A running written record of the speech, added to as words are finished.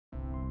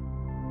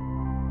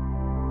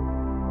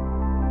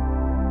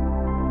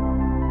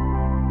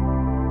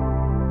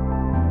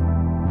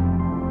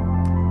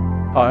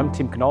Hi, I'm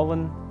Tim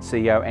Canolan,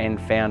 CEO and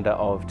founder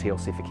of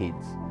TLC for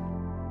Kids.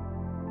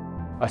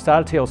 I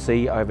started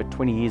TLC over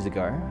 20 years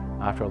ago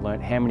after I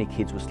learnt how many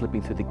kids were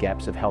slipping through the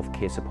gaps of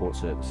healthcare support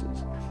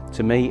services.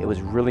 To me, it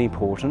was really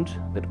important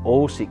that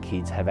all sick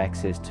kids have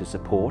access to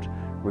support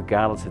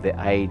regardless of their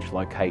age,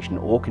 location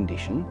or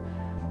condition,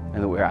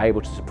 and that we're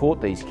able to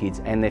support these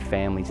kids and their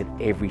families at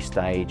every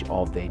stage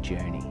of their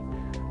journey.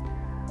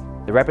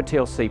 The Rapid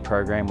TLC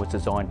program was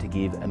designed to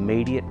give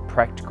immediate,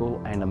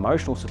 practical and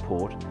emotional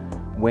support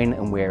when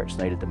and where it's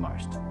needed the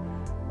most.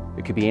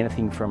 It could be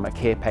anything from a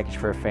care package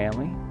for a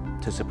family,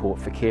 to support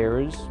for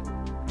carers,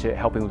 to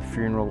helping with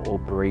funeral or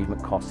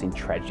bereavement costs in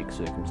tragic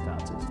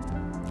circumstances.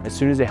 As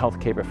soon as a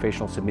healthcare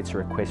professional submits a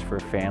request for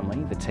a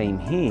family, the team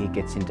here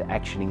gets into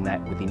actioning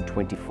that within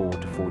 24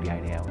 to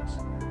 48 hours.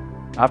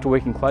 After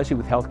working closely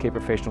with healthcare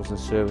professionals and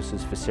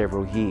services for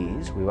several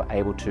years, we were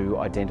able to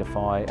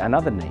identify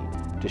another need: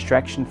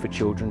 distraction for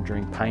children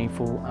during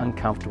painful,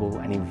 uncomfortable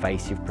and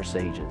invasive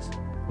procedures.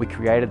 We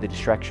created the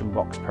Distraction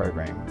Box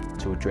program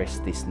to address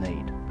this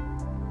need,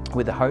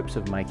 with the hopes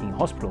of making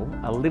hospital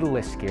a little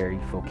less scary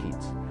for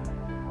kids.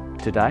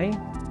 Today,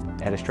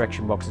 our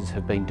distraction boxes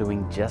have been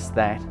doing just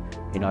that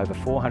in over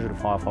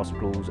 405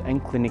 hospitals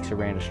and clinics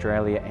around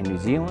Australia and New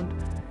Zealand,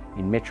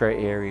 in metro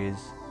areas,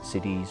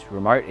 cities,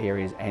 remote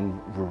areas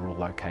and rural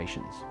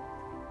locations.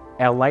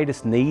 Our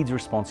latest needs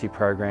responsive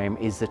program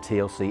is the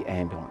TLC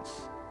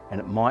Ambulance, and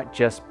it might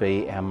just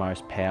be our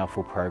most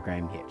powerful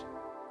program yet.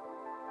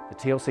 The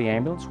TLC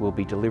Ambulance will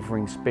be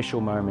delivering special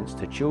moments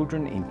to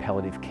children in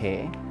palliative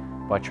care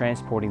by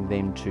transporting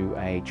them to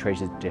a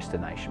treasured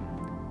destination,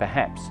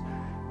 perhaps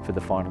for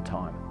the final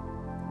time.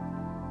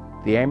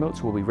 The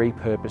ambulance will be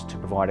repurposed to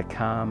provide a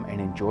calm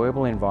and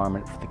enjoyable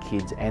environment for the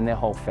kids and their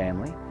whole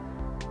family,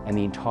 and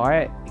the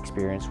entire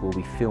experience will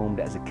be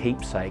filmed as a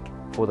keepsake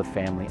for the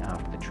family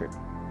after the trip.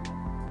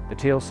 The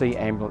TLC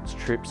Ambulance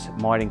trips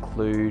might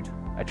include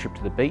a trip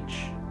to the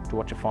beach to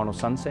watch a final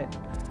sunset,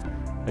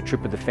 a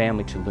trip with the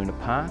family to Luna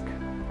Park,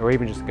 or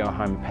even just to go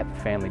home and pat the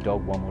family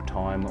dog one more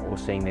time, or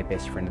seeing their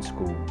best friend at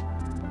school.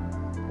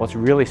 What's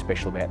really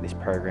special about this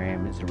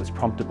program is that it was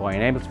prompted by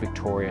an Ambulance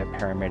Victoria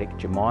paramedic,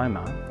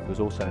 Jemima, who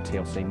was also a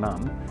TLC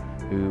mum,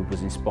 who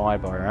was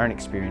inspired by her own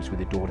experience with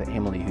her daughter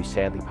Emily, who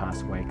sadly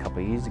passed away a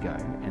couple of years ago,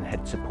 and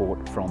had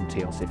support from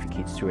TLC for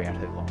Kids throughout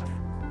her life.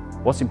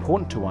 What's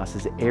important to us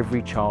is that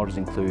every child is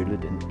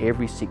included and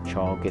every sick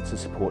child gets the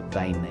support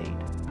they need.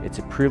 It's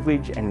a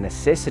privilege and a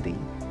necessity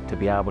to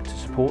be able to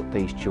support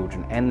these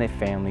children and their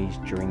families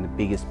during the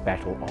biggest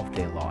battle of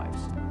their lives.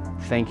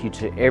 Thank you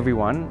to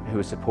everyone who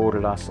has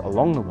supported us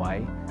along the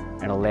way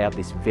and allowed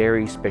this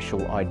very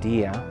special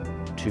idea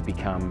to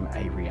become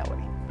a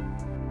reality.